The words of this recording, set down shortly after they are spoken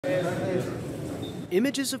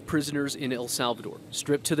Images of prisoners in El Salvador,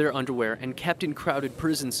 stripped to their underwear and kept in crowded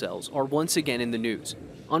prison cells, are once again in the news.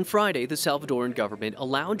 On Friday, the Salvadoran government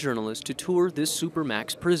allowed journalists to tour this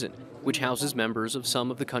supermax prison, which houses members of some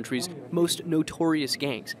of the country's most notorious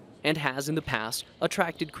gangs, and has in the past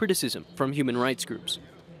attracted criticism from human rights groups.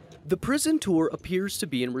 The prison tour appears to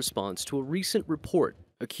be in response to a recent report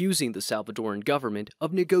accusing the Salvadoran government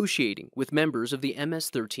of negotiating with members of the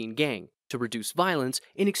MS-13 gang to reduce violence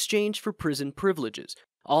in exchange for prison privileges,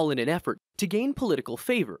 all in an effort to gain political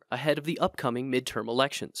favor ahead of the upcoming midterm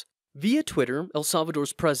elections. Via Twitter, El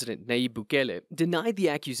Salvador's President Nayib Bukele denied the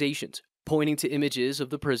accusations, pointing to images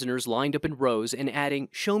of the prisoners lined up in rows and adding,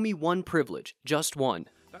 "Show me one privilege, just one."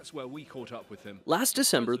 That's where we caught up with him. Last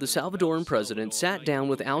December, the Salvadoran president sat down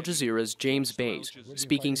with Al Jazeera's James Bays,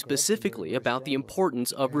 speaking specifically about the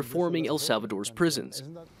importance of reforming El Salvador's prisons.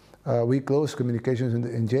 We closed communications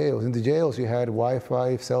in jails. In the jails, you had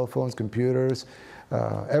Wi-Fi, cell phones, computers,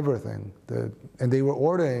 everything. And they were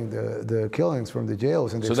ordering the killings from the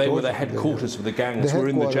jails. And so they were the headquarters for the gangs were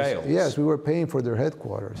in the jails? Yes, we were paying for their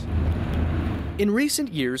headquarters. In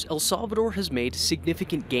recent years, El Salvador has made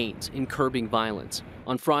significant gains in curbing violence.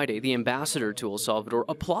 On Friday, the ambassador to El Salvador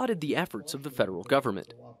applauded the efforts of the federal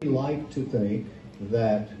government. We like to think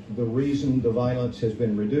that the reason the violence has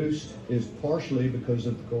been reduced is partially because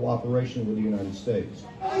of the cooperation with the United States.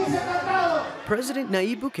 President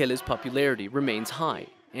Nayib Bukele's popularity remains high,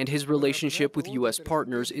 and his relationship with U.S.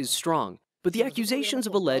 partners is strong. But the accusations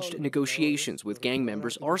of alleged negotiations with gang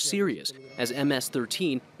members are serious, as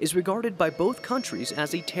MS-13 is regarded by both countries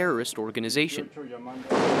as a terrorist organization.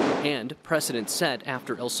 And precedent set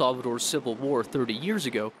after El Salvador's civil war 30 years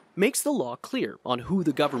ago makes the law clear on who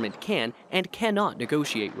the government can and cannot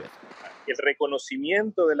negotiate with.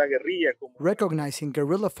 Recognizing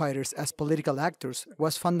guerrilla fighters as political actors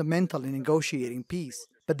was fundamental in negotiating peace.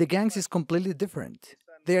 But the gangs is completely different.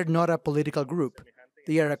 They are not a political group.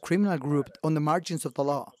 They are a criminal group on the margins of the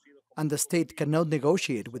law, and the state cannot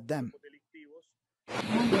negotiate with them.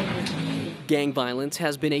 Gang violence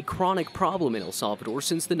has been a chronic problem in El Salvador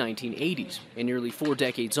since the 1980s, and nearly 4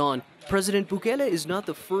 decades on, President Bukele is not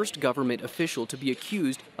the first government official to be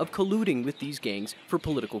accused of colluding with these gangs for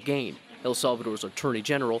political gain. El Salvador's Attorney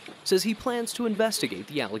General says he plans to investigate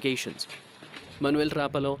the allegations. Manuel,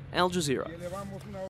 Rapalo, Al Jazeera.